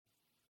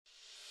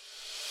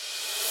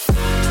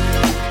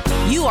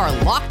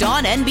are Locked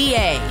On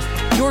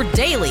NBA, your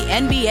daily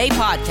NBA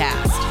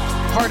podcast.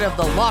 Part of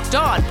the Locked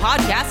On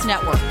Podcast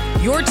Network,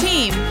 your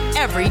team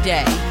every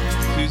day.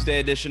 Tuesday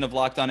edition of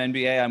Locked On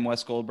NBA. I'm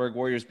Wes Goldberg,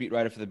 Warriors beat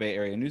writer for the Bay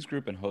Area News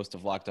Group and host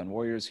of Locked On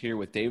Warriors, here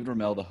with David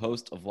Ramil, the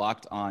host of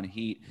Locked On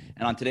Heat.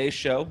 And on today's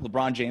show,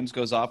 LeBron James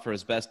goes off for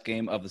his best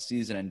game of the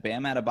season, and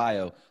Bam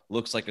Adebayo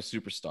looks like a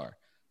superstar.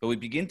 But we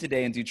begin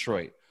today in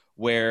Detroit,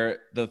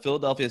 where the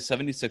Philadelphia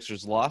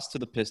 76ers lost to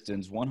the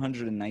Pistons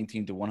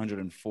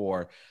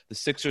 119-104. The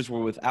Sixers were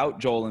without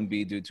Joel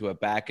Embiid due to a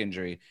back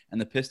injury, and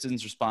the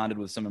Pistons responded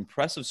with some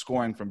impressive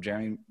scoring from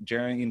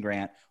Jeremy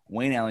Grant,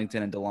 Wayne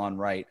Ellington, and DeLon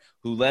Wright,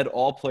 who led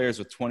all players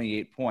with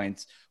 28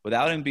 points.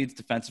 Without Embiid's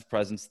defensive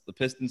presence, the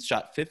Pistons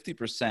shot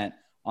 50%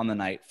 on the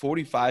night,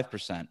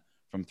 45%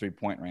 from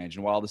three-point range.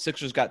 And while the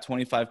Sixers got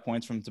 25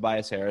 points from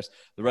Tobias Harris,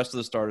 the rest of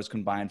the starters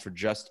combined for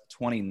just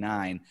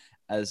 29,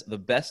 as the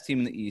best team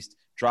in the East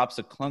drops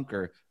a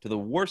clunker to the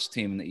worst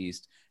team in the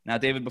East. Now,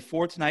 David,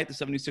 before tonight, the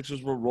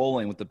 76ers were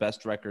rolling with the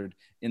best record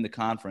in the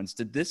conference.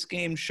 Did this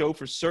game show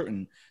for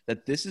certain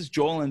that this is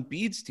Joel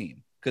Embiid's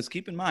team? Because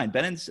keep in mind,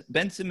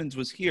 Ben Simmons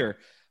was here,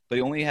 but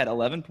he only had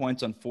 11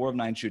 points on 4 of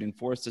 9 shooting,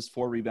 4 assists,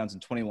 4 rebounds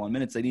in 21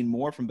 minutes. They need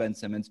more from Ben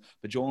Simmons,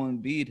 but Joel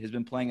Embiid has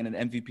been playing at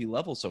an MVP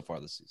level so far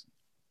this season.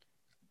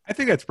 I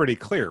think that's pretty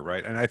clear,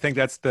 right? And I think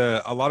that's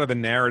a lot of the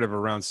narrative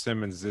around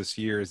Simmons this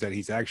year is that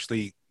he's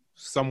actually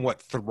somewhat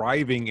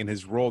thriving in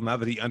his role now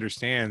that he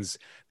understands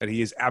that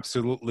he is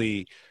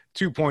absolutely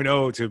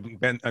 2.0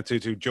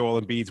 to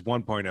Joel Embiid's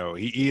 1.0.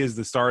 He is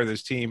the star of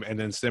this team, and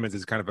then Simmons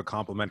is kind of a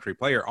complementary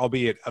player,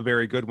 albeit a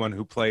very good one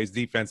who plays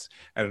defense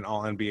at an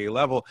all-NBA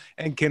level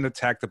and can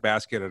attack the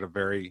basket at a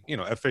very,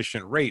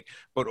 efficient rate.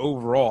 But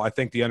overall, I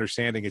think the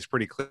understanding is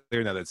pretty clear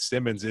now that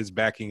Simmons is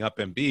backing up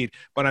Embiid.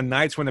 But on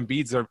nights when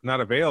Embiid's are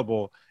not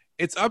available,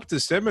 it's up to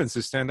Simmons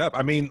to stand up.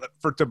 I mean,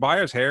 for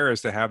Tobias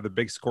Harris to have the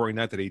big scoring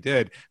night that he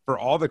did, for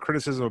all the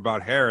criticism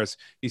about Harris,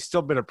 he's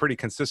still been a pretty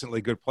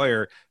consistently good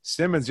player.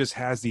 Simmons just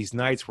has these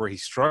nights where he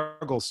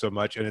struggles so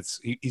much, and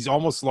he's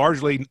almost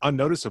largely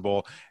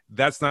unnoticeable.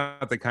 That's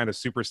not the kind of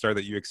superstar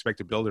that you expect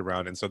to build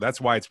around. And so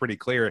that's why it's pretty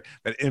clear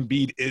that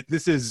Embiid,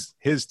 this is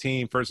his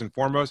team first and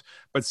foremost,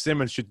 but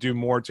Simmons should do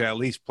more to at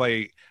least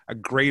play a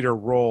greater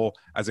role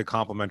as a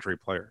complementary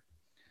player.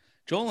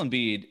 Joel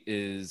Embiid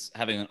is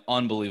having an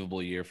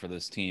unbelievable year for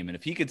this team. And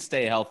if he could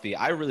stay healthy,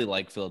 I really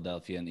like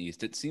Philadelphia in the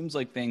East. It seems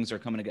like things are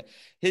coming together.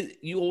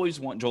 You always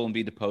want Joel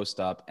Embiid to post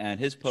up, and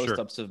his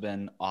post-ups have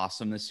been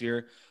awesome this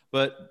year.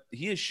 But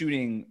he is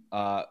shooting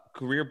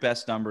career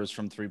best numbers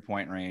from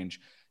three-point range.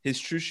 His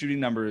true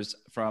shooting numbers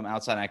from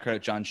outside, and I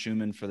credit John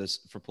Schumann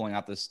for pulling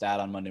out this stat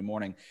on Monday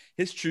morning.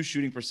 His true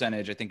shooting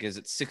percentage, I think, is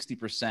at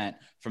 60%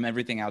 from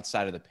everything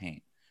outside of the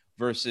paint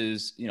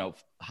versus,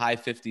 high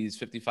 50s,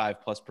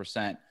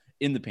 55+%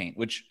 in the paint,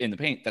 which in the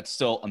paint, that's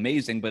still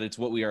amazing, but it's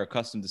what we are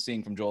accustomed to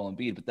seeing from Joel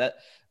Embiid. But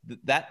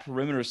that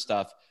perimeter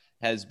stuff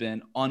has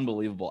been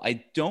unbelievable.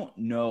 I don't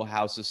know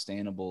how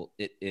sustainable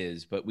it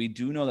is, but we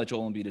do know that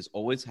Joel Embiid has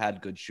always had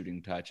good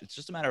shooting touch. It's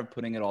just a matter of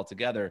putting it all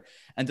together.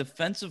 And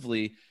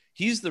defensively,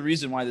 he's the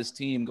reason why this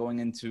team going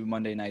into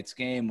Monday night's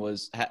game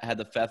had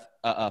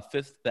the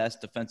fifth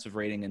best defensive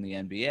rating in the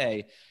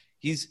NBA.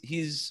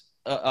 He's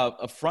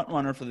a front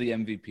runner for the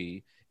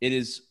MVP. It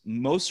is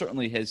most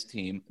certainly his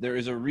team. There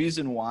is a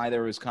reason why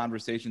there was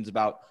conversations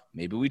about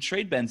maybe we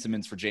trade Ben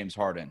Simmons for James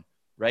Harden,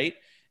 right?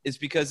 It's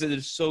because it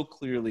is so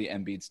clearly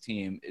Embiid's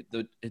team.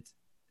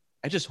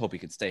 I just hope he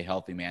can stay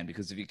healthy, man,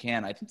 because if he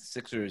can, I think the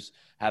Sixers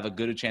have as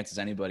good a chance as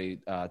anybody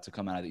to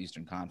come out of the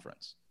Eastern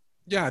Conference.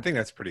 Yeah, I think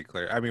that's pretty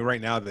clear. I mean,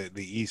 right now the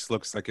East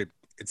looks like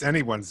it's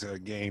anyone's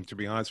game, to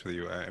be honest with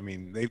you. I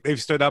mean,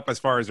 they've stood up as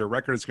far as their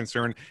record is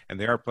concerned, and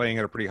they are playing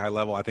at a pretty high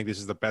level. I think this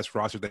is the best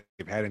roster that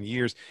they've had in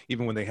years,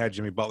 even when they had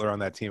Jimmy Butler on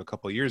that team a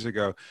couple of years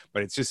ago.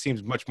 But it just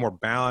seems much more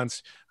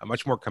balanced,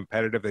 much more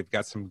competitive. They've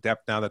got some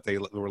depth now that they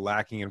were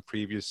lacking in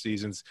previous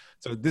seasons.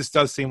 So this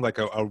does seem like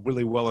a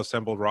really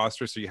well-assembled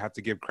roster, so you have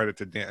to give credit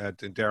to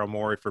Daryl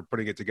Morey for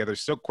putting it together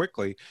so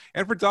quickly,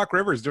 and for Doc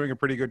Rivers doing a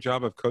pretty good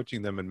job of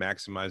coaching them and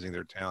maximizing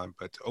their talent.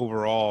 But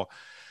overall,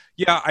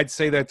 yeah, I'd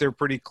say that they're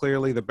pretty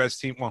clearly the best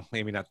team. Well,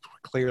 maybe not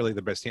clearly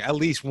the best team, at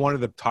least one of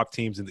the top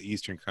teams in the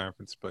Eastern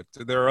Conference. But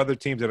there are other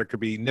teams that could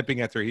be nipping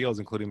at their heels,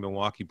 including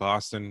Milwaukee,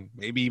 Boston,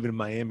 maybe even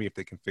Miami if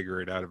they can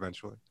figure it out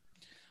eventually.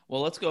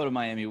 Well, let's go to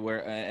Miami, where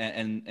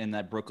in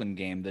that Brooklyn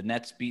game, the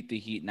Nets beat the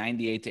Heat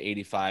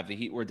 98-85. The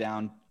Heat were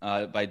down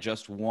by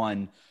just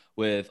one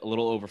with a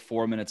little over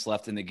 4 minutes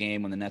left in the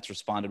game when the Nets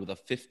responded with a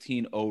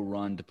 15-0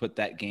 run to put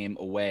that game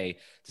away.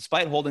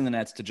 Despite holding the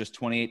Nets to just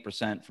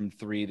 28% from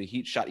three, the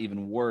Heat shot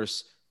even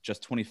worse,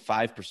 just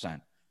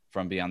 25%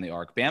 from beyond the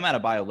arc. Bam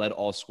Adebayo led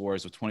all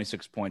scorers with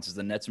 26 points as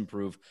the Nets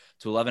improve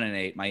to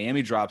 11-8.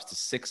 Miami drops to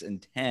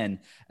 6-10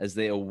 as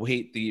they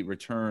await the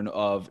return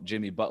of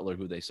Jimmy Butler,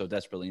 who they so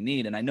desperately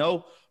need. And I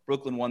know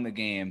Brooklyn won the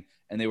game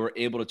and they were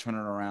able to turn it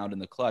around in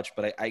the clutch,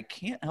 but I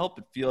can't help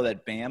but feel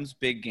that Bam's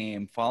big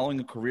game, following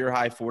a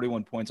career-high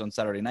 41 points on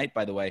Saturday night,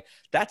 by the way,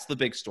 that's the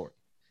big story.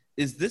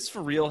 Is this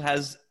for real?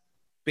 Has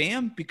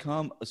Bam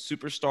become a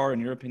superstar in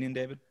your opinion,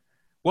 David?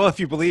 Well,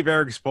 if you believe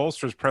Eric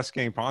Spoelstra's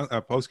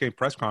post-game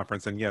press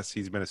conference, then yes,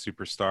 he's been a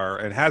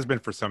superstar and has been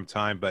for some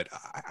time. But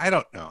I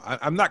don't know.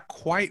 I'm not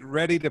quite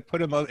ready to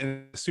put him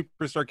in the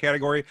superstar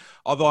category.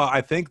 Although I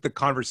think the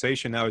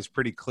conversation now is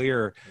pretty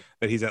clear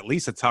that he's at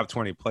least a top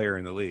 20 player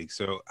in the league.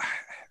 So,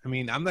 I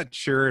mean, I'm not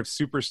sure if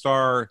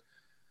superstar.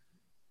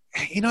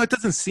 It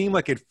doesn't seem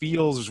like it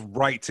feels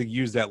right to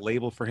use that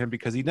label for him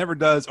because he never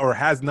does or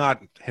has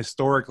not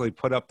historically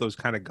put up those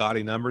kind of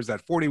gaudy numbers.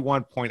 That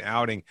 41-point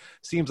outing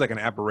seems like an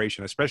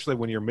aberration, especially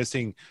when you're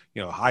missing,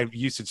 high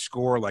usage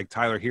score like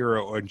Tyler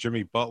Hero or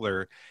Jimmy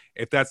Butler.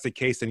 If that's the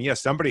case, then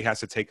yes, somebody has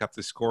to take up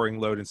the scoring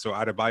load. And so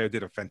Adebayo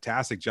did a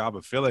fantastic job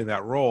of filling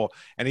that role.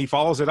 And he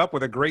follows it up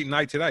with a great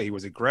night today. He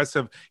was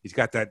aggressive. He's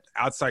got that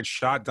outside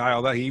shot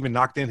dialed up. He even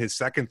knocked in his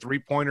second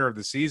three-pointer of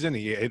the season.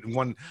 He hit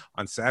one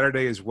on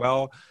Saturday as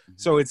well.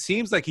 So it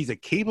seems like he's a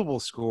capable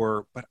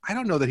scorer, but I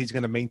don't know that he's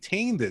going to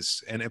maintain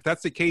this. And if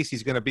that's the case,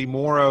 he's going to be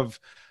more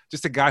of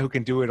just a guy who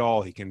can do it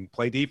all. He can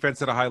play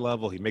defense at a high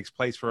level. He makes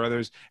plays for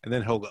others, and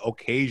then he'll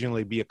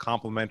occasionally be a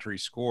complimentary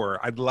scorer.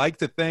 I'd like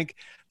to think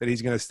that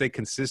he's going to stay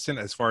consistent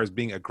as far as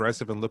being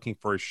aggressive and looking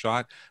for a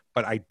shot,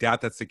 but I doubt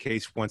that's the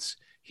case once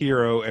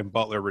Hero and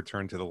Butler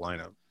return to the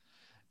lineup.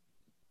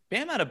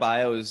 Bam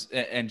Adebayo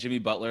and Jimmy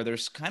Butler, they're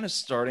kind of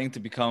starting to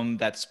become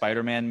that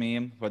Spider-Man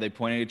meme where they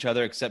point at each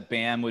other, except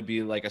Bam would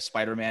be like a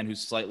Spider-Man who's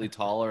slightly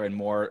taller and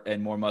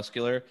more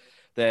muscular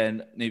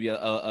than maybe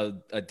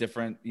a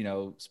different,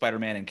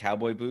 Spider-Man in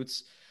cowboy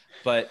boots.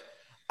 But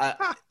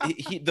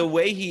the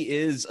way he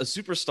is a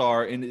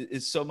superstar and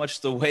is so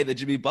much the way that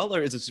Jimmy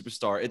Butler is a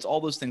superstar. It's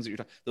all those things that you're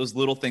talking, those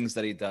little things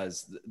that he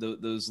does,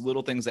 those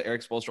little things that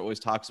Eric Spoelstra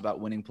always talks about,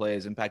 winning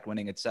plays, impact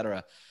winning,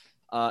 etc.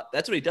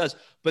 That's what he does.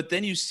 But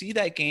then you see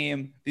that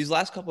game, these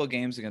last couple of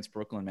games against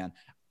Brooklyn, man,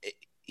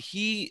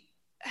 he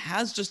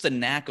has just a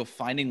knack of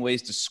finding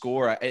ways to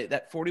score.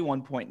 That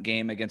 41-point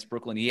game against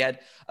Brooklyn, he had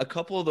a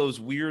couple of those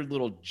weird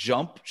little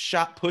jump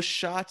shot, push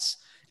shots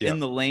in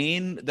the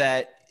lane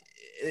that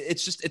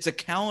it's a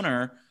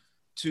counter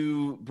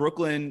to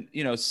Brooklyn,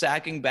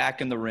 sacking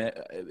back in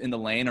the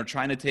lane or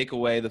trying to take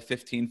away the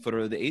 15-footer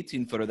or the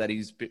 18-footer that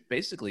he's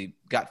basically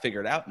got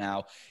figured out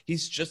now.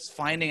 He's just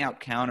finding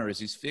out counters.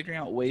 He's figuring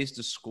out ways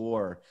to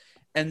score.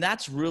 And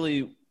that's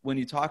really when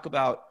you talk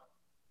about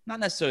not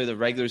necessarily the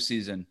regular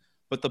season,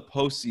 but the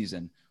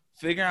postseason,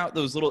 figuring out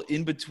those little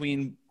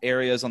in-between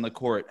areas on the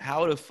court,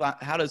 how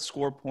to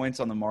score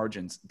points on the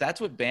margins. That's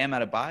what Bam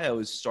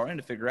Adebayo is starting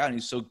to figure out, and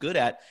he's so good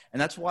at.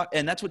 And that's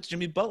what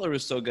Jimmy Butler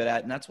is so good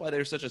at, and that's why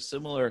they're such a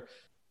similar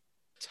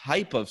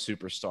type of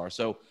superstar.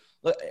 So,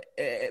 but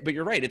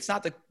you're right. It's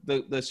not the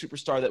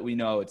superstar that we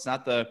know. It's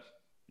not the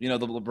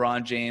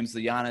LeBron James,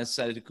 the Giannis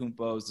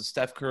Antetokounmpos, the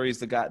Steph Currys,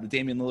 the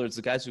Damian Lillards,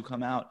 the guys who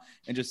come out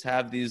and just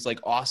have these like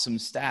awesome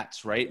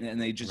stats, right?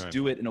 And they just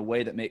do it in a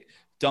way that make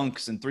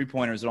dunks and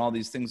three-pointers and all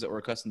these things that we're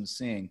accustomed to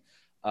seeing.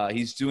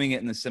 He's doing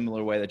it in a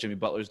similar way that Jimmy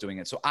Butler's doing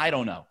it. So I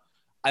don't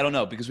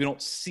know because we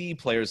don't see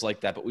players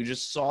like that, but we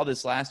just saw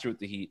this last year with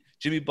the Heat.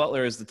 Jimmy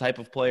Butler is the type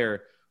of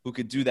player who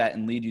could do that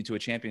and lead you to a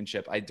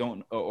championship.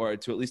 or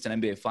to at least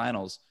an NBA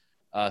Finals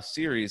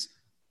series.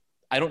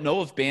 I don't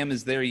know if Bam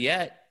is there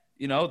yet.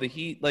 The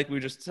Heat, like we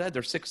just said,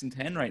 they're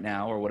 6-10 right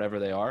now or whatever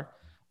they are.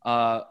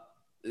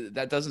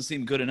 That doesn't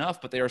seem good enough,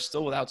 but they are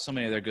still without so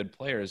many of their good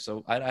players.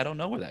 So I don't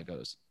know where that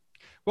goes.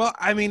 Well,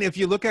 I mean, if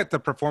you look at the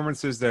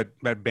performances that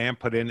Bam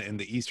put in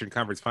the Eastern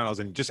Conference Finals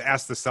and just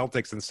ask the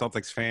Celtics and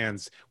Celtics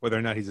fans whether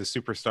or not he's a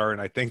superstar, and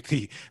I think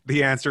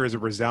the answer is a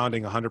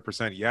resounding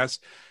 100% yes.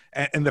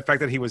 And the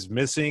fact that he was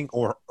missing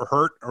or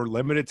hurt or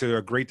limited to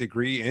a great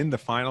degree in the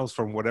finals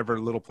from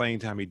whatever little playing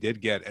time he did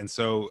get. And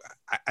so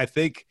I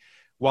think –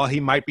 while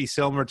he might be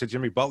similar to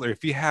Jimmy Butler,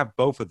 if you have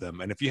both of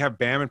them, and if you have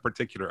Bam in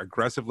particular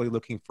aggressively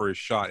looking for his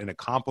shot in a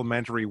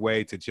complementary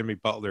way to Jimmy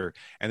Butler,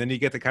 and then you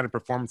get the kind of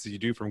performances you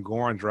do from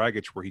Goran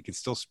Dragic where he can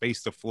still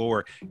space the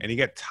floor, and you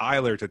get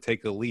Tyler to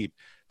take a leap.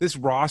 This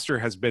roster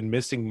has been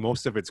missing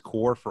most of its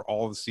core for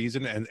all the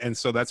season, and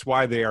so that's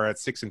why they are at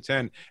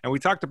 6-10. And we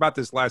talked about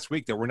this last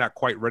week that we're not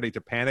quite ready to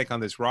panic on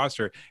this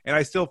roster, and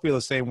I still feel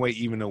the same way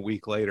even a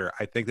week later.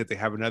 I think that they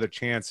have another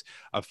chance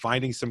of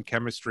finding some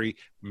chemistry,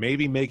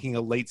 maybe making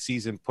a late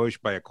season push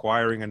by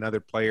acquiring another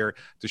player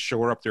to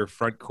shore up their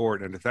front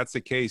court. And if that's the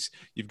case,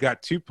 you've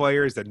got two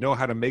players that know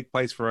how to make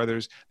plays for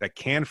others, that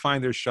can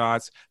find their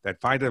shots,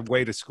 that find a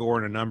way to score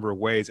in a number of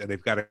ways, and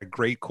they've got a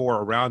great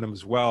core around them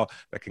as well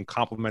that can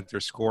complement their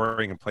scoring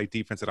and play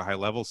defense at a high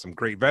level. Some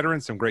great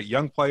veterans, some great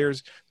young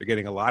players. They're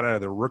getting a lot out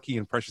of the rookie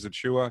and Precious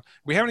Achiuwa.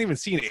 We haven't even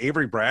seen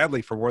Avery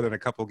Bradley for more than a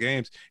couple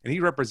games, and he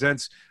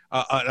represents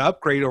an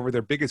upgrade over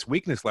their biggest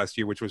weakness last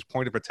year, which was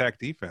point of attack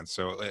defense.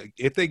 So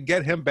if they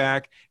get him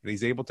back and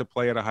he's able to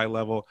play at a high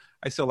level,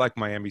 I still like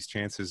Miami's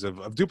chances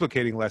of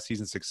duplicating last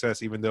season's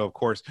success, even though, of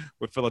course,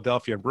 with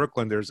Philadelphia and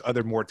Brooklyn, there's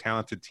other more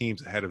talented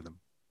teams ahead of them.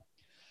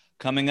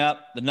 Coming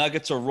up, the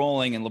Nuggets are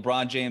rolling, and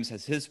LeBron James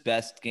has his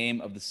best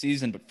game of the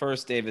season. But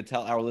first, David,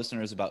 tell our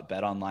listeners about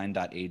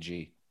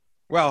betonline.ag.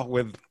 Well,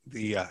 with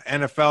the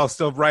NFL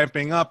still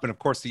ramping up and, of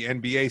course, the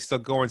NBA still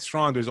going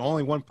strong, there's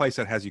only one place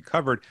that has you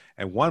covered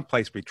and one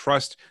place we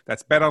trust.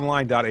 That's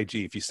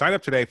betonline.ag. If you sign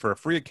up today for a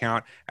free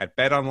account at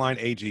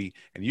betonline.ag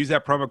and use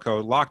that promo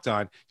code Locked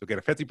On, you'll get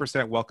a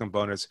 50% welcome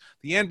bonus.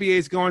 The NBA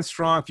is going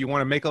strong. If you want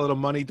to make a little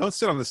money, don't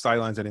sit on the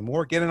sidelines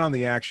anymore. Get in on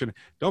the action.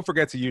 Don't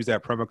forget to use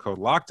that promo code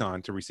Locked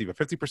On to receive a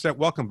 50%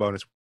 welcome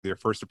bonus with your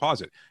first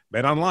deposit.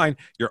 BetOnline,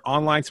 your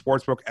online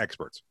sportsbook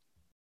experts.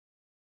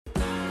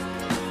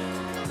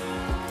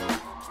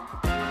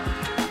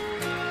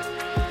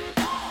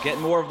 Get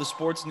more of the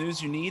sports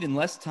news you need in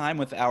less time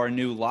with our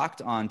new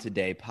Locked On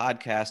Today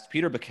podcast.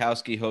 Peter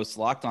Bukowski hosts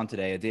Locked On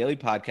Today, a daily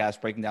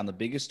podcast breaking down the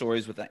biggest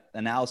stories with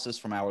analysis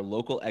from our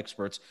local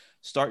experts.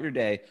 Start your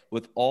day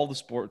with all the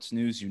sports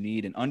news you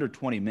need in under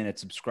 20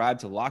 minutes. Subscribe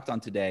to Locked On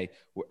Today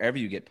wherever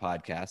you get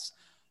podcasts.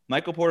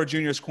 Michael Porter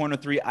Jr.'s corner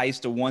three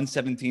iced a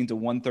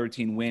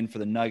 117-113 win for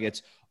the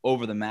Nuggets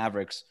over the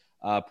Mavericks.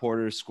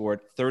 Porter scored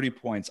 30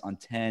 points on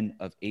 10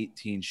 of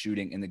 18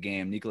 shooting in the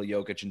game. Nikola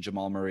Jokic and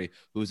Jamal Murray,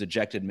 who was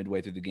ejected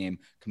midway through the game,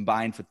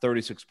 combined for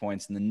 36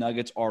 points. And the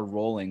Nuggets are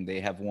rolling. They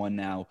have won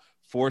now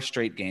 4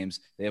 straight games.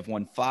 They have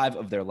won 5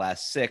 of their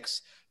last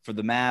 6. For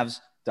the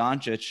Mavs,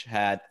 Doncic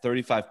had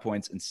 35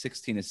 points and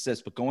 16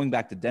 assists. But going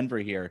back to Denver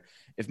here,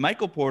 if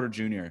Michael Porter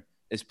Jr.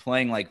 is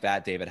playing like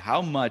that, David,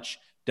 how much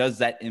does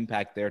that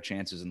impact their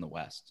chances in the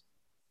West?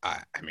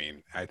 I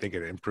mean, I think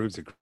it improves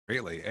it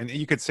greatly. And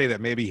you could say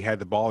that maybe he had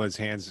the ball in his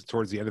hands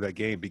towards the end of that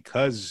game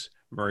because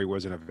Murray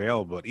wasn't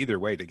available. But either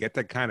way, to get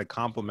that kind of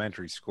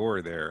complimentary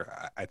score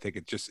there, I think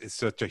it's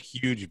such a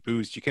huge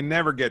boost. You can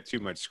never get too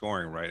much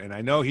scoring, right? And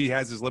I know he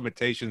has his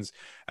limitations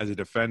as a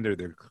defender.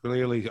 There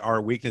clearly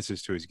are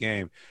weaknesses to his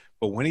game.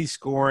 But when he's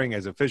scoring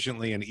as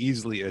efficiently and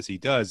easily as he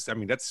does, I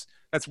mean, that's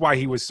why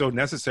he was so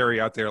necessary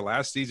out there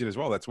last season as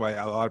well. That's why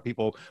a lot of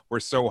people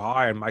were so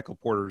high on Michael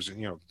Porter's,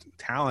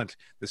 talent,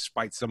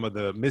 despite some of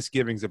the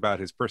misgivings about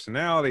his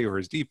personality or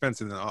his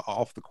defense and the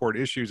off the court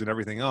issues and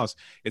everything else.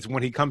 It's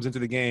when he comes into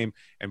the game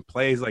and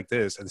plays like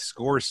this and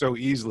scores so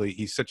easily,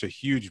 he's such a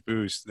huge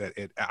boost that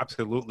it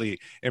absolutely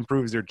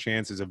improves their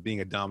chances of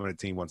being a dominant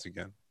team once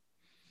again.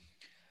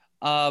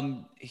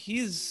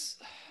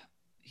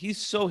 He's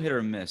so hit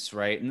or miss,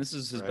 right? And this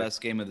is his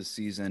best game of the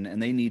season,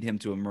 and they need him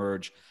to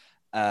emerge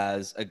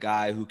as a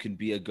guy who can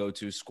be a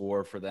go-to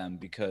scorer for them,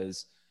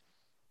 because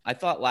I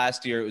thought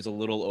last year it was a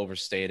little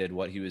overstated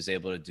what he was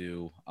able to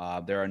do.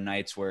 There are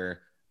nights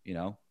where,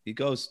 he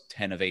goes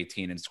 10 of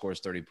 18 and scores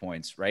 30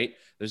 points, right?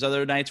 There's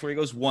other nights where he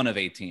goes 1 of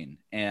 18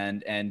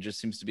 and just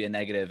seems to be a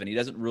negative, and he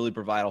doesn't really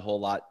provide a whole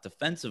lot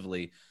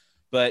defensively.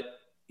 But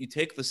you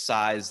take the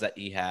size that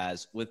he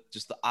has with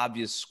just the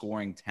obvious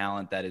scoring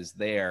talent that is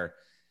there,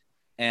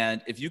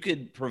 and if you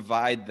could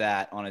provide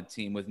that on a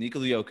team with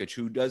Nikola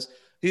Jokic,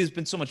 he's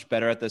been so much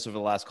better at this over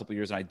the last couple of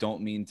years, and I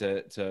don't mean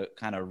to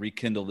kind of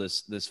rekindle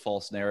this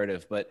false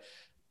narrative, but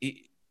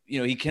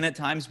he can at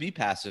times be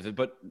passive,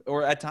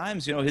 or at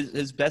times,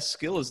 his best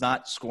skill is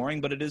not scoring,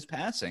 but it is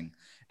passing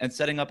and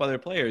setting up other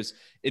players.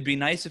 It'd be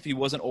nice if he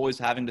wasn't always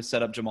having to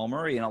set up Jamal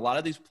Murray. And a lot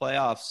of these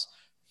playoffs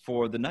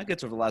for the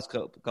Nuggets over the last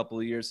couple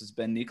of years has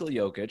been Nikola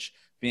Jokic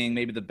being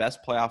maybe the best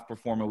playoff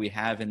performer we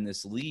have in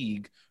this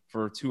league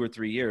for 2 or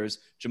 3 years.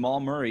 Jamal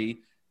Murray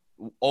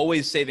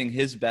always saving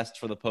his best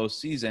for the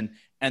postseason.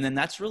 And then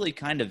that's really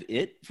kind of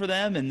it for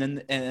them.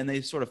 And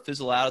they sort of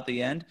fizzle out at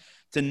the end.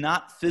 To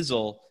not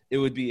fizzle, it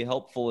would be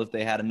helpful if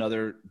they had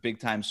another big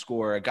time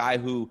scorer, a guy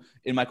who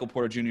in Michael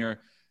Porter Jr.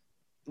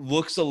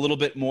 looks a little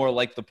bit more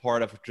like the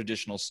part of a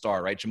traditional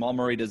star, right? Jamal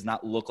Murray does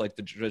not look like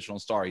the traditional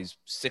star. He's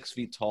 6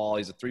 feet tall.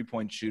 He's a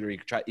 3-point shooter.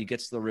 He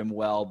gets to the rim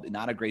well,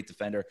 not a great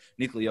defender.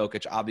 Nikola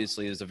Jokic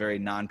obviously is a very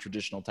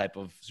non-traditional type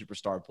of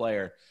superstar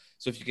player.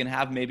 So if you can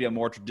have maybe a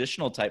more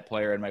traditional type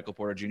player in Michael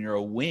Porter Jr.,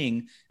 a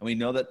wing, and we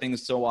know that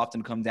things so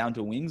often come down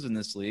to wings in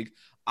this league,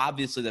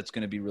 obviously that's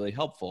going to be really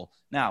helpful.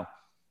 Now,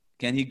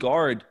 can he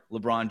guard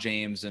LeBron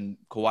James and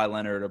Kawhi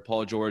Leonard or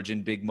Paul George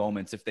in big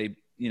moments if they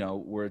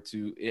were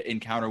to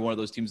encounter one of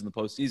those teams in the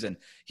postseason?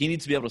 He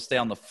needs to be able to stay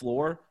on the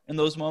floor in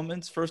those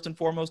moments first and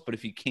foremost, but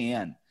if he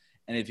can,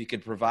 and if he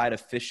could provide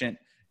efficient,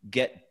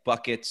 get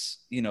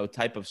buckets,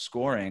 type of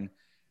scoring,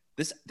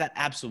 that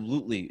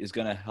absolutely is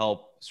going to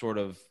help sort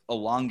of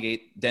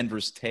elongate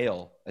Denver's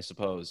tail, I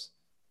suppose,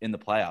 in the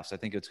playoffs. I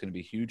think it's going to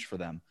be huge for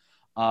them.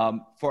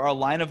 For our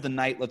line of the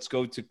night, let's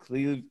go to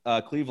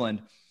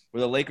Cleveland,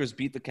 where the Lakers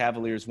beat the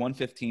Cavaliers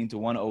 115-108.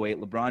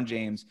 LeBron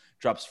James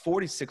drops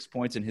 46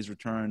 points in his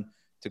return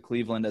to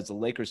Cleveland as the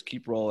Lakers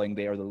keep rolling.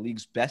 They are the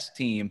league's best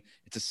team.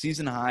 It's a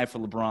season high for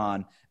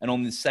LeBron, and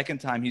only the second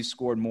time he's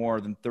scored more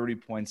than 30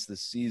 points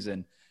this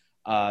season.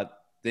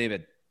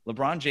 David,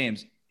 LeBron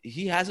James,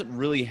 he hasn't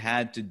really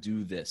had to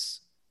do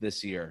this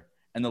year.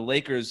 And the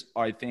Lakers,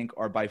 I think,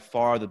 are by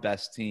far the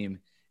best team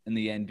in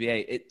the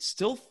NBA. It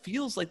still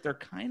feels like they're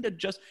kind of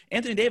just –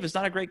 Anthony Davis,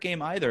 not a great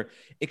game either.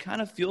 It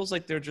kind of feels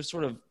like they're just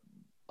sort of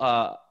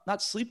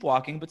not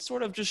sleepwalking, but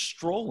sort of just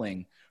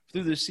strolling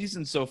through the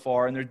season so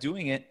far, and they're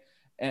doing it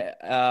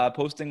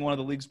posting one of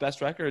the league's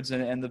best records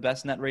and the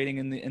best net rating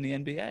in the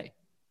NBA.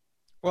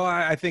 Well,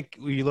 I think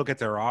when you look at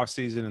their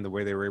offseason and the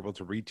way they were able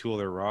to retool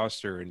their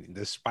roster, and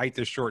despite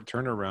the short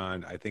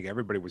turnaround, I think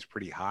everybody was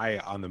pretty high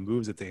on the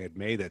moves that they had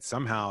made, that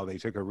somehow they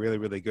took a really,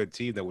 really good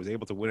team that was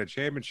able to win a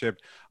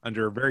championship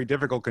under very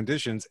difficult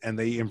conditions, and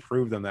they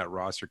improved on that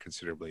roster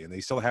considerably. And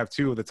they still have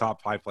 2 of the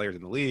top 5 players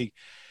in the league.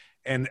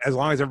 And as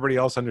long as everybody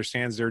else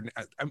understands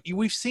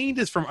we've seen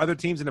this from other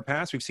teams in the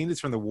past. We've seen this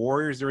from the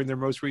Warriors during their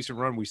most recent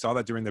run. We saw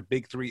that during the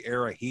Big 3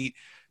 era Heat,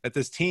 that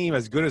this team,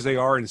 as good as they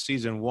are in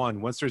season 1,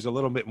 once there's a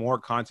little bit more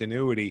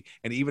continuity,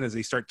 and even as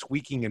they start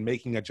tweaking and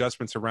making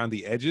adjustments around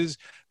the edges,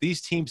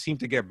 these teams seem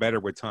to get better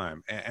with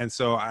time. And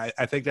so I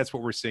think that's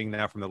what we're seeing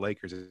now from the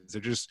Lakers. They're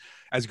just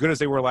as good as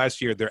they were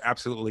last year. They're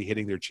absolutely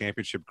hitting their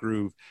championship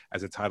groove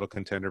as a title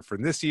contender for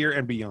this year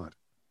and beyond.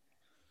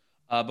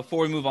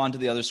 Before we move on to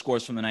the other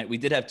scores from the night, we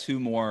did have 2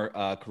 more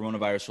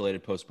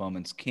coronavirus-related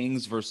postponements.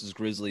 Kings versus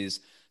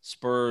Grizzlies,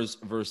 Spurs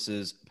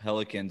versus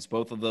Pelicans.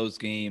 Both of those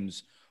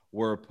games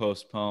were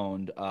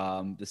postponed.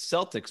 The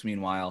Celtics,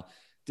 meanwhile,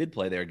 did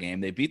play their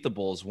game. They beat the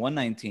Bulls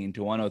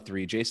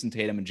 119-103. Jason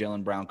Tatum and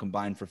Jaylen Brown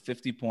combined for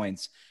 50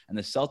 points, and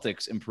the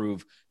Celtics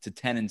improve to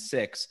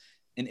 10-6.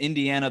 In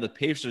Indiana, the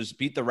Pacers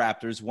beat the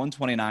Raptors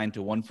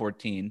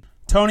 129-114.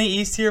 Tony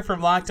East here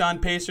from Locked On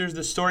Pacers.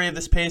 The story of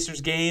this Pacers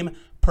game: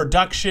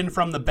 production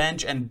from the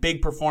bench and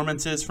big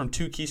performances from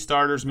 2 key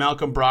starters.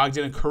 Malcolm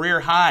Brogdon, a career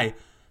high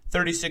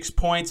 36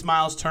 points.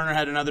 Miles Turner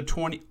had another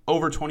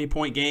over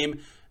 20-point game.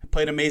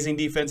 Played amazing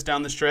defense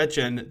down the stretch.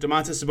 And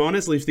Domantas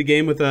Sabonis leaves the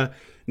game with a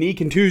knee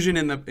contusion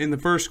in the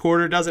first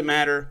quarter. Doesn't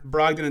matter.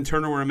 Brogdon and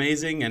Turner were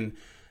amazing. And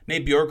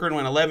Nate Bjorkgren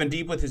went 11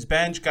 deep with his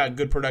bench. Got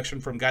good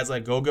production from guys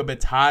like Goga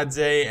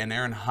Bitadze, and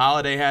Aaron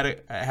Holiday had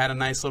a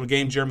nice little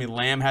game. Jeremy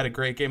Lamb had a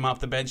great game off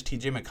the bench.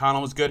 TJ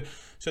McConnell was good.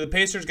 So the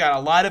Pacers got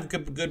a lot of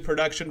good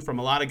production from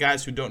a lot of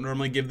guys who don't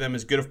normally give them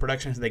as good of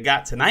production as they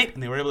got tonight,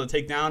 and they were able to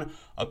take down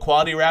a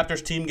quality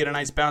Raptors team, get a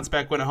nice bounce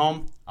back win at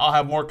home. I'll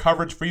have more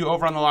coverage for you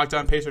over on the Locked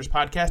On Pacers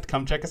podcast.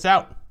 Come check us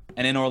out.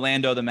 And in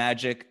Orlando, the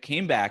Magic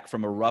came back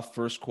from a rough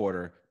first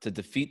quarter to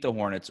defeat the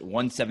Hornets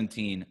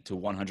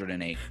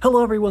 117-108.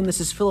 Hello, everyone. This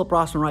is Philip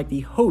Rossman-Reich,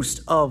 the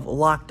host of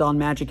Locked On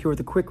Magic, here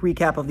with a quick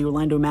recap of the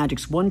Orlando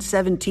Magic's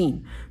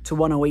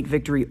 117-108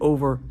 victory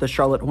over the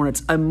Charlotte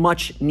Hornets. A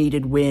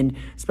much-needed win,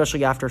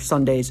 especially after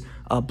Sunday's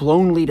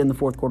blown lead in the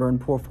fourth quarter and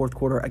poor fourth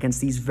quarter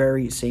against these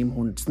very same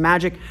Hornets. The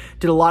Magic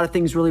did a lot of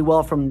things really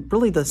well from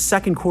really the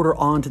second quarter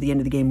on to the end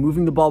of the game,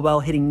 moving the ball well,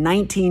 hitting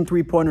 19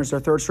 three-pointers,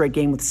 their third straight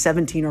game with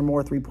 17 or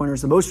more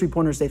three-pointers, the most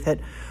three-pointers they've hit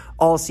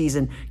all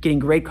season, getting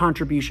great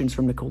contributions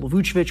from Nikola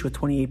Vucevic with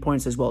 28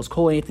 points, as well as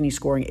Cole Anthony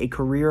scoring a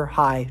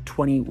career-high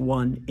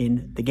 21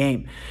 in the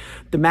game.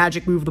 The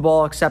Magic moved the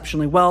ball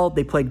exceptionally well.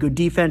 They played good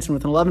defense, and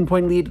with an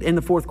 11-point lead in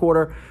the fourth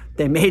quarter,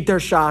 they made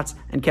their shots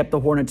and kept the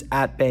Hornets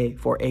at bay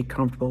for a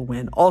comfortable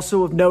win.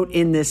 Also of note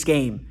in this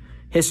game,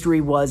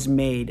 history was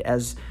made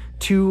as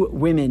 2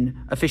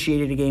 women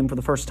officiated a game for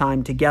the first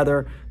time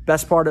together.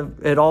 Best part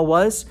of it all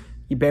was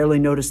you barely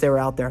noticed they were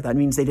out there. That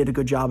means they did a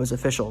good job as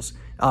officials.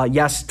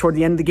 Yes, toward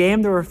the end of the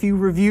game, there were a few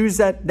reviews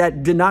that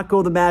did not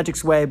go the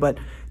Magic's way, but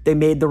they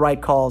made the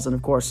right calls. And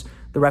of course,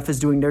 the ref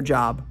is doing their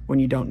job when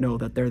you don't know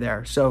that they're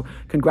there. So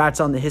congrats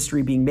on the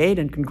history being made,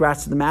 and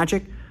congrats to the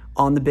Magic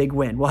on the big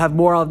win. We'll have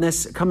more on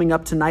this coming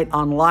up tonight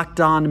on Locked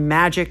On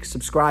Magic.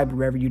 Subscribe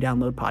wherever you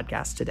download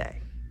podcasts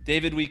today.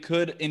 David, we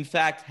could, in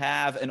fact,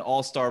 have an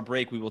all-star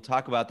break. We will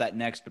talk about that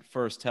next, but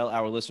first, tell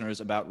our listeners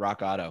about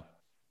Rock Auto.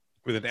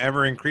 With an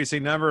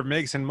ever-increasing number of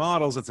makes and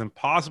models, it's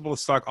impossible to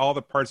stock all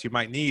the parts you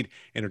might need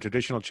in a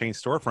traditional chain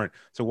storefront.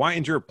 So why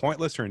endure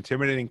pointless or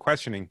intimidating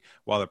questioning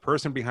while the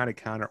person behind a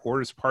counter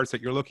orders parts that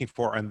you're looking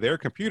for on their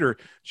computer,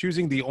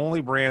 choosing the only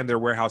brand their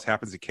warehouse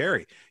happens to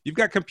carry? You've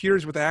got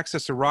computers with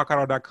access to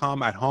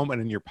RockAuto.com at home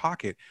and in your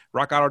pocket.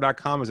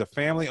 RockAuto.com is a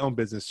family-owned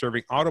business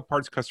serving auto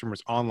parts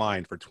customers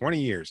online for 20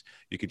 years.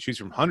 You can choose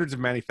from hundreds of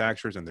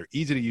manufacturers on their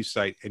easy-to-use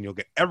site, and you'll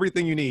get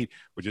everything you need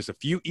with just a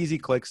few easy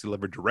clicks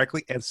delivered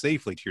directly and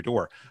safely to your door.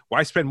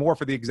 Why spend more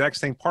for the exact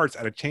same parts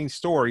at a chain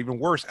store, or even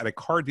worse, at a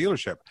car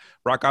dealership?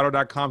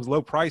 RockAuto.com's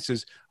low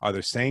prices are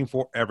the same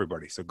for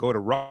everybody. So go to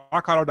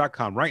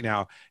RockAuto.com right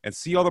now and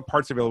see all the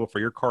parts available for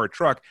your car or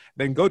truck.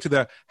 Then go to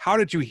the How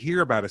Did You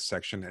Hear About Us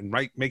section and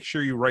make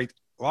sure you write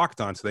Locked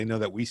On so they know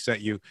that we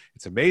sent you.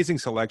 It's amazing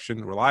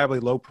selection,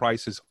 reliably low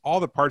prices, all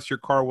the parts your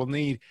car will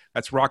need.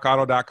 That's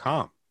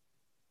RockAuto.com.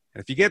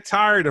 And if you get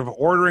tired of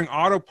ordering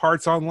auto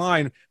parts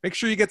online, make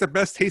sure you get the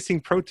best tasting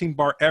protein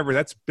bar ever.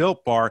 That's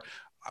Built Bar.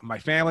 My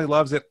family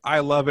loves it. I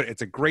love it.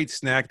 It's a great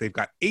snack. They've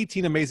got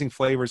 18 amazing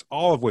flavors,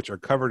 all of which are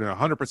covered in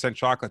 100%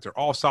 chocolate. They're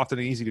all soft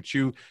and easy to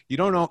chew. You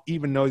don't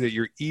even know that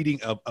you're eating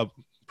a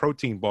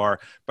protein bar,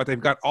 but they've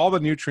got all the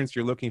nutrients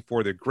you're looking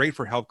for. They're great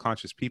for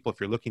health-conscious people.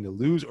 If you're looking to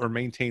lose or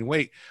maintain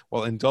weight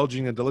while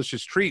indulging in a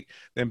delicious treat,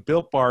 then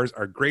Built Bars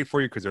are great for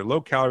you because they're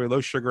low calorie,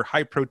 low sugar,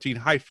 high protein,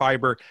 high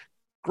fiber,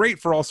 great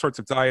for all sorts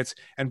of diets.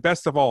 And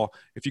best of all,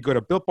 if you go to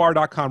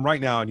BuiltBar.com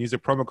right now and use the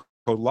promo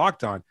code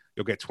LOCKEDON,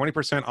 you'll get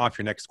 20% off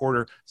your next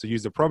order. So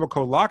use the promo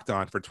code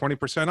LOCKEDON for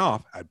 20%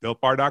 off at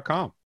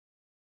BuiltBar.com.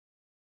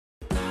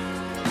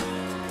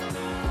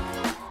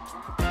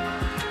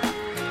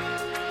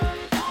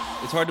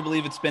 It's hard to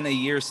believe it's been a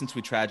year since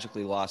we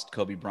tragically lost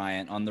Kobe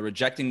Bryant. On the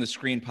Rejecting the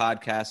Screen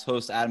podcast,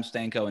 hosts Adam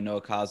Stanko and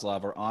Noah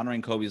Kozlov are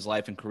honoring Kobe's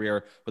life and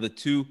career with a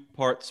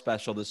two-part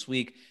special this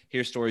week.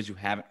 Here's stories you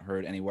haven't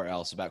heard anywhere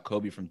else about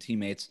Kobe from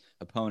teammates,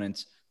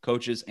 opponents,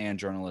 coaches, and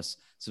journalists.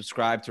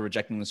 Subscribe to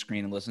Rejecting the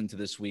Screen and listen to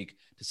This Week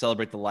to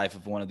celebrate the life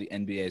of one of the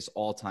NBA's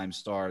all-time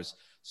stars.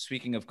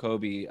 Speaking of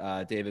Kobe,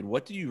 David,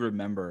 what do you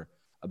remember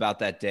about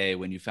that day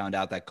when you found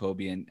out that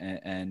Kobe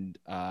and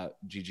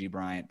Gigi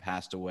Bryant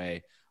passed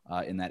away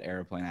in that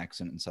airplane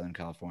accident in Southern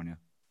California?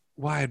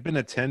 Well, I had been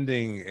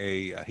attending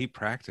a heat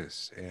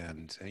practice,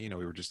 and we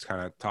were just kind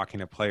of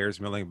talking to players,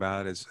 milling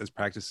about as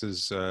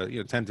practices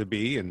tend to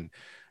be. And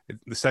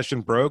the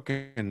session broke,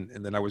 and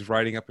then I was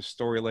writing up a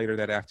story later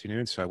that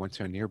afternoon, so I went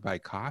to a nearby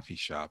coffee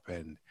shop,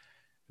 and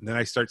then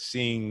I start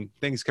seeing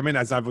things come in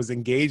as I was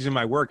engaged in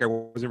my work. I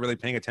wasn't really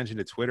paying attention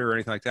to Twitter or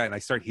anything like that, and I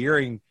start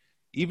hearing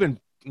even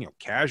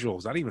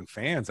casuals, not even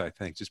fans, I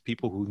think, just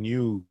people who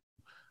knew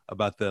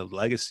about the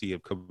legacy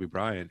of Kobe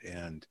Bryant,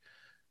 and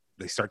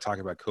they start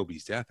talking about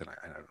Kobe's death. And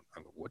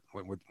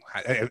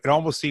it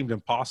almost seemed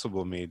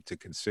impossible to me to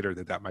consider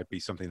that might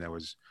be something that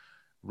was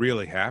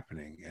really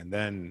happening. And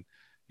then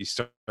you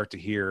start to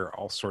hear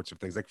all sorts of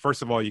things. Like,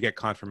 first of all, you get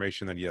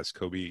confirmation that yes,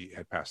 Kobe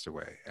had passed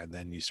away. And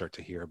then you start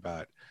to hear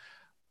about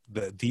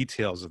the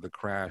details of the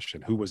crash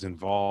and who was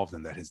involved,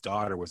 and that his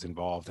daughter was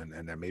involved,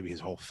 and that maybe his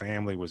whole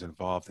family was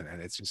involved.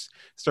 And it just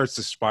starts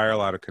to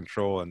spiral out of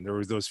control. And there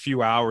was those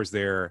few hours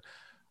there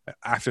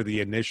after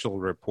the initial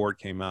report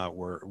came out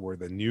where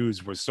the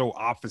news was so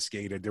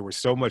obfuscated, there was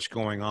so much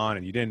going on,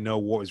 and you didn't know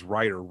what was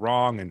right or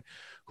wrong and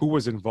who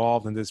was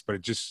involved in this, but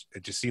it just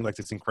seemed like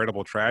this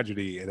incredible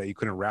tragedy that you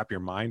couldn't wrap your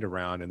mind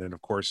around. And then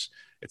of course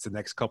it's the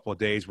next couple of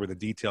days where the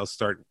details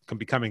start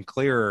becoming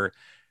clearer,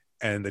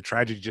 and the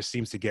tragedy just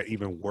seems to get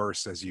even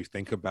worse as you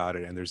think about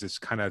it. And there's this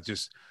kind of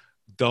just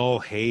dull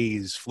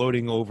haze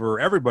floating over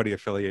everybody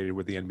affiliated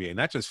with the NBA,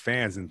 not just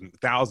fans and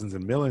thousands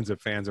and millions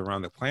of fans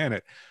around the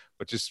planet,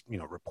 but just,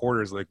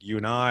 reporters like you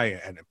and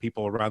I and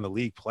people around the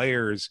league,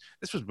 players.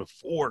 This was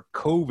before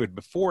COVID,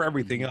 before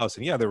everything else.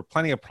 And yeah, there were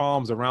plenty of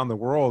problems around the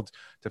world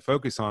to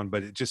focus on,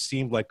 but it just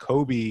seemed like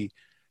Kobe,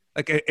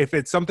 like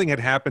if something had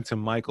happened to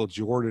Michael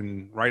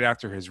Jordan right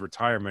after his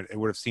retirement, it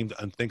would have seemed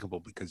unthinkable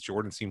because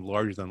Jordan seemed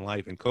larger than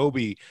life. And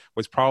Kobe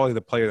was probably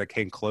the player that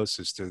came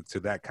closest to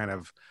that kind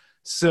of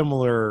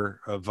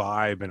similar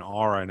vibe and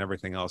aura and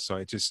everything else. So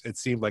it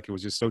seemed like it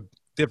was just so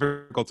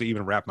difficult to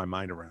even wrap my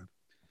mind around.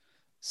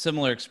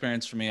 Similar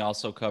experience for me,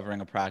 also covering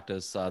a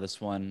practice,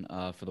 this one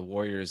for the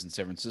Warriors in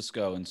San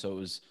Francisco. And so it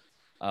was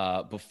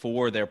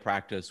before their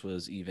practice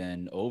was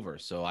even over.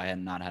 So I had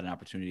not had an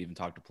opportunity to even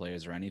talk to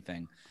players or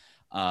anything.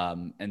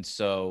 And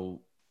so,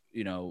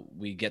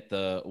 we get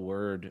the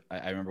word.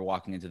 I remember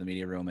walking into the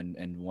media room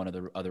and one of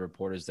the other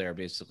reporters there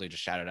basically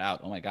just shouted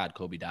out, "Oh my God,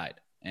 Kobe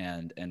died."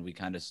 And we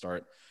kind of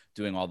start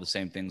doing all the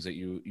same things that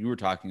you were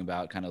talking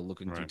about, kind of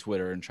looking through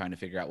Twitter and trying to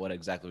figure out what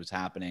exactly was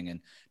happening.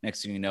 And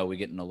next thing you know, we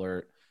get an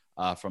alert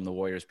from the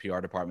Warriors PR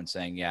department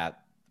saying, yeah,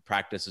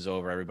 practice is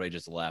over. Everybody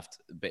just left.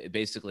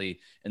 Basically,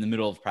 in the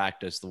middle of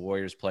practice, the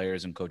Warriors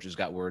players and coaches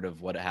got word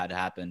of what had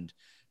happened,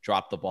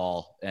 dropped the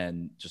ball,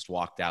 and just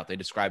walked out. They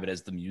describe it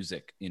as the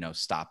music,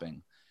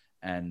 stopping.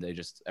 And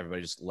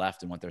everybody just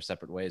left and went their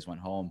separate ways, went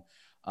home.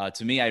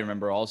 To me, I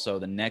remember also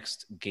the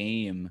next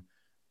game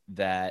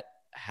that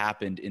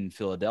happened in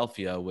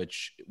Philadelphia,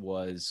 which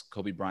was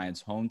Kobe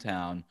Bryant's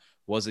hometown,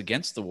 was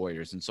against the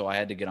Warriors. And so I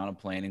had to get on a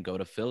plane and go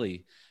to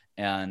Philly.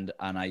 And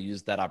I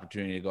used that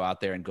opportunity to go out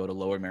there and go to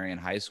Lower Merion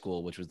High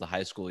School, which was the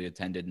high school he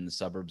attended in the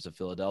suburbs of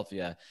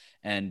Philadelphia,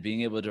 and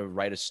being able to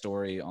write a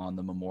story on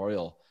the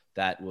memorial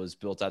that was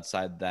built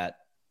outside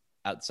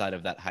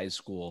of that high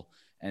school,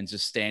 and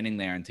just standing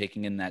there and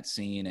taking in that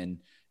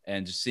scene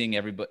and just seeing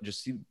everybody,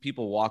 just see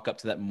people walk up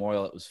to that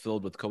memorial that was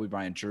filled with Kobe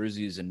Bryant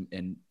jerseys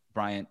and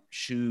Bryant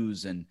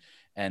shoes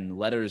and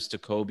letters to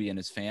Kobe and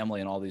his family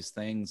and all these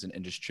things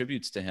and just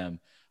tributes to him.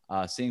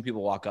 Seeing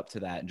people walk up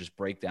to that and just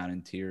break down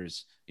in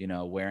tears,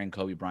 wearing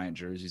Kobe Bryant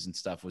jerseys and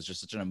stuff was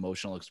just such an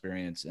emotional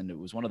experience. And it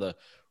was one of the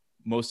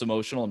most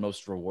emotional and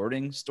most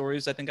rewarding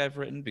stories I think I've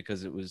written,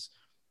 because it was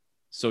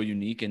so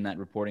unique in that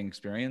reporting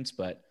experience.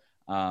 But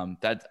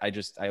that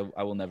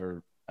I will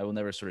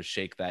never sort of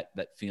shake that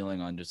feeling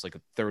on just like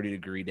a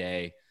 30-degree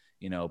day,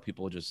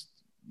 people just,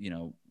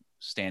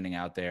 standing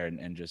out there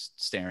and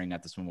just staring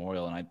at this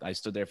memorial. And I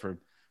stood there for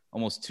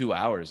almost 2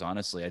 hours.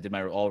 Honestly, I did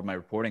all of my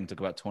reporting took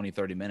about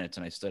 20-30 minutes,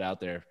 and I stood out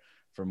there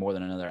for more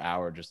than another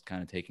hour, just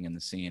kind of taking in the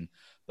scene.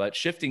 But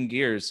shifting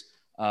gears,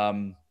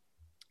 the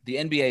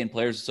NBA and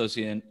Players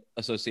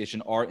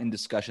Association are in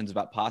discussions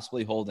about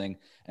possibly holding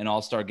an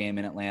All-Star game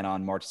in Atlanta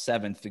on March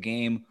 7th. The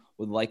game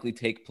would likely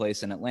take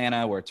place in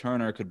Atlanta, where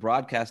Turner could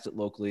broadcast it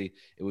locally.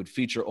 It would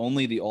feature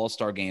only the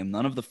All-Star game,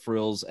 none of the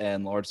frills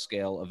and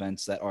large-scale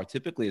events that are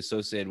typically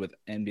associated with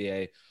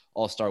NBA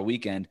All-Star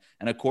Weekend.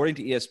 And according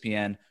to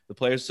ESPN, the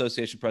Players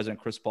Association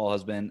president Chris Paul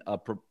has been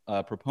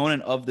a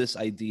proponent of this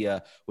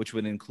idea, which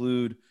would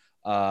include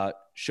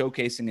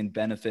showcasing and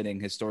benefiting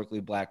historically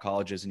Black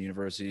colleges and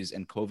universities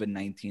and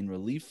COVID-19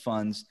 relief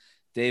funds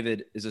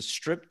David, is a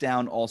stripped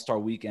down All-Star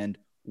weekend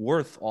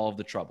worth all of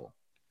the trouble?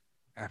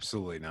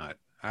 Absolutely not.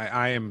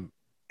 I am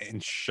in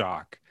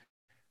shock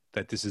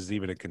that this is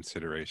even a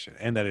consideration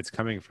and that it's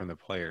coming from the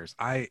players.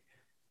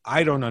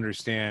 I don't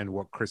understand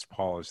what Chris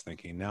Paul is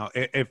thinking. Now,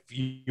 if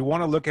you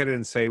want to look at it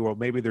and say, well,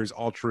 maybe there's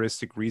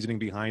altruistic reasoning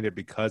behind it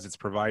because it's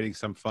providing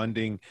some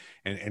funding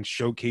and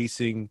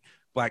showcasing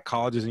Black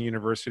colleges and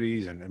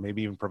universities and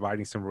maybe even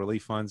providing some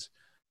relief funds,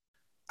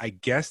 I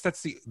guess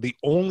that's the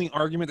only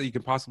argument that you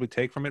can possibly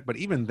take from it. But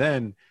even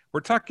then,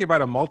 we're talking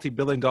about a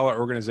multi-billion-dollar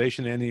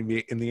organization in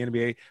the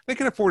NBA. They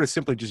can afford to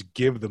simply just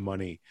give the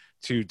money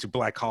to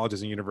Black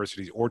colleges and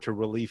universities or to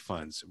relief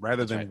funds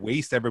rather than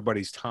waste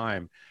everybody's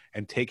time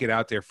and take it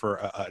out there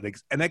for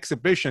an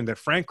exhibition that,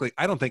 frankly,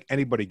 I don't think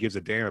anybody gives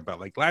a damn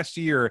about. Like last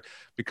year,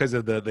 because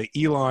of the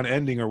Elon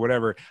ending or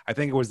whatever, I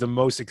think it was the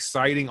most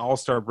exciting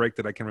All-Star break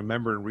that I can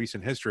remember in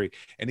recent history.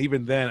 And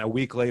even then, a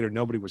week later,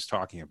 nobody was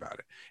talking about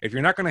it. If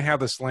you're not going to have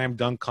the slam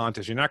dunk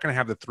contest, you're not going to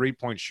have the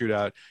three-point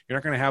shootout, you're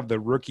not going to have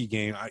the rookie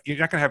game, you're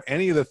not going to have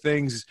any of the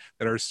things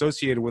that are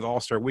associated with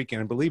All-Star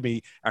Weekend. And believe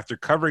me, after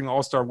covering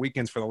All-Star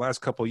Weekends for the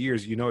last couple of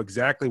years, you know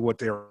exactly what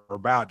they're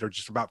about. They're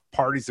just about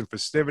parties and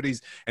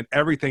festivities and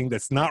everything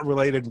that's not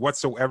related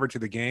whatsoever to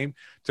the game.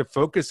 To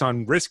focus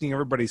on risking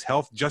everybody's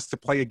health just to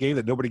play a game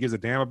that nobody gives a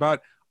damn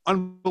about,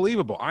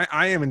 unbelievable.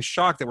 I am in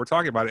shock that we're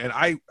talking about it. And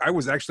I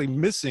was actually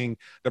missing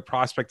the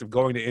prospect of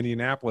going to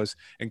Indianapolis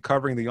and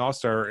covering the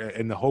All-Star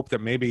in the hope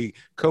that maybe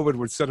COVID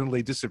would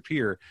suddenly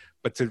disappear.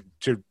 But to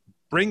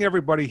bring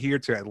everybody here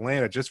to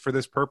Atlanta just for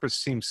this purpose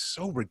seems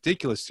so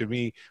ridiculous to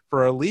me.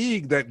 For a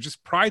league that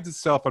just prides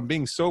itself on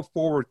being so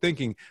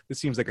forward-thinking, this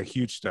seems like a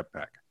huge step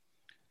back.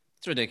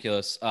 It's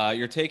ridiculous.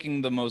 You're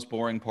taking the most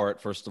boring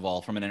part, first of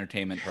all, from an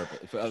entertainment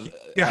purpose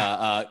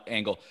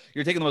angle.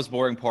 You're taking the most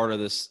boring part of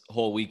this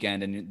whole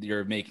weekend, and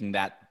you're making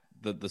that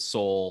the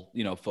sole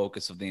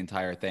focus of the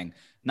entire thing.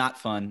 Not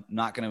fun.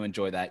 Not going to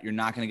enjoy that. You're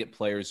not going to get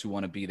players who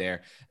want to be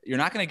there. You're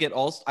not going to get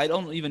all. I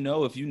don't even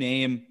know if you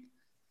name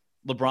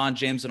LeBron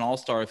James an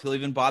all-star, if he'll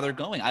even bother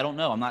going. I don't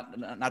know. I'm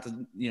not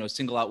to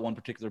single out one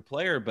particular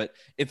player, but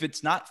if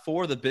it's not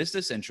for the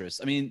business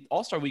interests, I mean,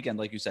 All-Star Weekend,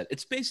 like you said,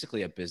 it's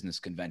basically a business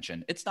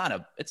convention. It's not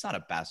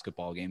a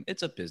basketball game.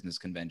 It's a business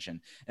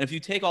convention. And if you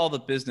take all the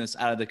business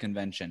out of the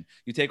convention,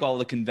 you take all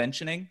the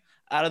conventioning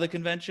out of the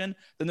convention,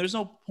 then there's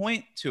no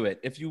point to it.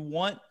 If you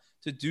want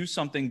to do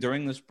something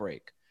during this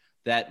break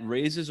that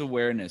raises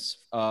awareness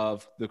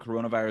of the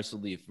coronavirus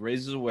relief,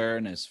 raises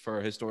awareness for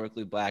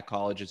historically Black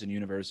colleges and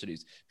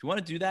universities. If you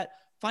want to do that,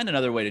 find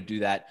another way to do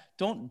that.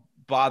 Don't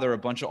bother a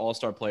bunch of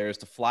all-star players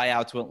to fly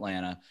out to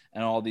Atlanta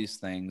and all these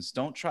things.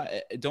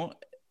 I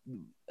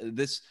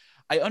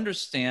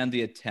understand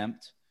the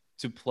attempt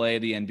to play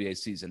the NBA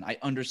season. I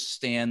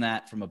understand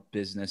that from a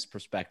business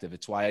perspective.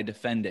 It's why I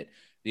defend it.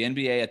 The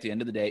NBA, at the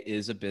end of the day,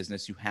 is a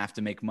business. You have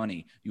to make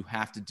money. You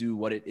have to do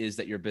what it is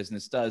that your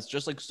business does,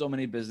 just like so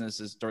many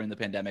businesses during the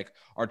pandemic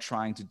are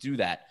trying to do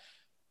that.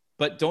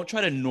 But don't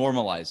try to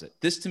normalize it.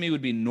 This, to me,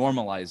 would be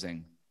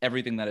normalizing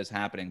everything that is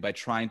happening by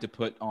trying to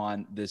put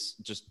on this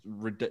just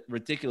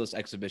ridiculous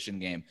exhibition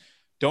game.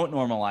 Don't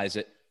normalize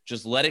it.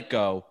 Just let it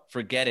go.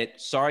 Forget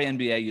it. Sorry,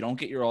 NBA, you don't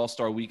get your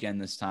All-Star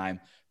Weekend this time.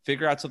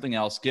 Figure out something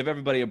else. Give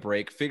everybody a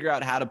break. Figure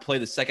out how to play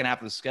the second half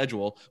of the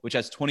schedule, which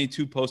has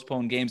 22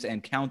 postponed games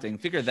and counting.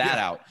 Figure that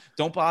out.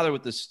 Don't bother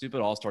with this stupid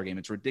All-Star game.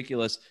 It's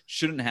ridiculous.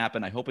 Shouldn't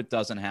happen. I hope it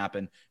doesn't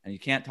happen. And you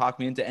can't talk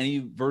me into any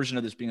version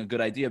of this being a good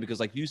idea because,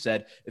 like you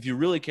said, if you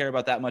really care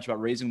about that much about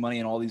raising money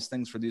and all these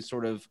things for these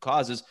sort of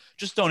causes,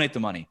 just donate the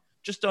money.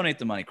 Just donate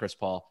the money, Chris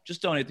Paul.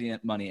 Just donate the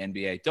money,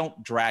 NBA.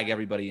 Don't drag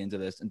everybody into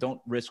this and don't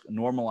risk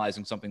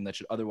normalizing something that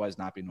should otherwise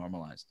not be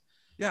normalized.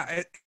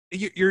 Yeah,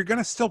 you're going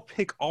to still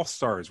pick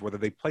all-stars, whether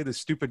they play the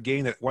stupid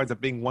game that winds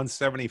up being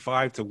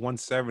 175 to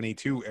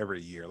 172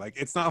 every year. Like,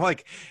 it's not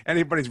like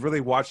anybody's really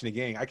watching the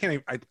game. I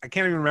can't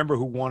even remember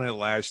who won it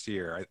last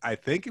year. I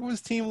think it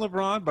was Team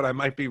LeBron, but I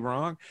might be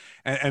wrong.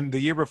 And the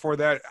year before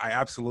that, I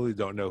absolutely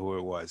don't know who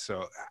it was.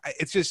 So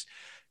it's just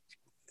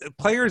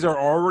players are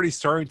already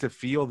starting to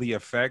feel the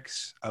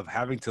effects of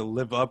having to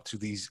live up to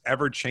these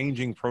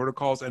ever-changing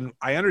protocols. And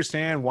I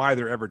understand why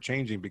they're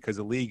ever-changing, because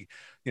the league,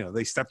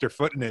 they stepped their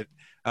foot in it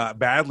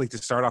badly to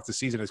start off the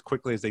season as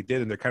quickly as they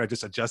did, and they're kind of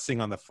just adjusting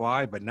on the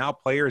fly. But now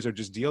players are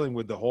just dealing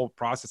with the whole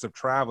process of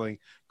traveling,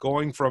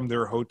 going from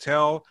their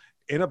hotel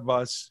in a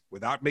bus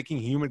without making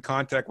human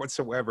contact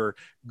whatsoever,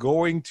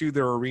 going to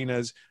their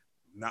arenas,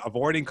 not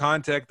avoiding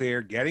contact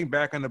there, getting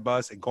back on the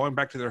bus and going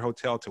back to their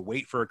hotel to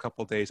wait for a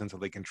couple of days until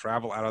they can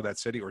travel out of that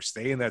city or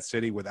stay in that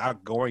city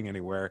without going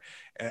anywhere.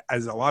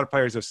 As a lot of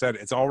players have said,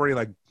 it's already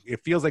like,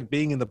 it feels like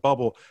being in the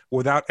bubble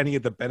without any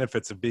of the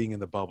benefits of being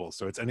in the bubble.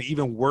 So it's an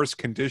even worse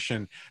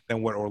condition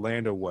than what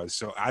Orlando was.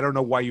 So I don't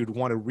know why you'd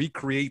want to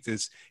recreate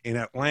this in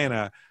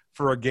Atlanta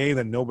for a game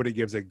that nobody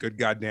gives a good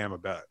goddamn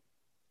about.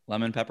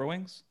 Lemon pepper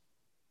wings?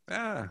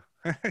 Yeah.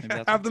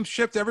 Have them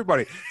shipped to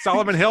everybody.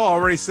 Solomon Hill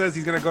already says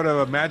he's going to go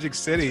to Magic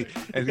City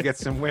and get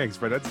some wings,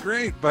 but that's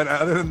great. But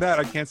other than that,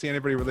 I can't see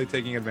anybody really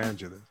taking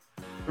advantage of this.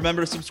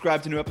 Remember to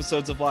subscribe to new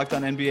episodes of Locked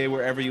On NBA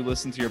wherever you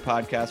listen to your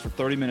podcast for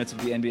 30 minutes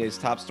of the NBA's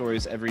top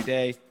stories every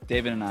day.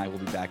 David and I will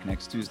be back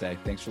next Tuesday.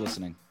 Thanks for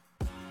listening.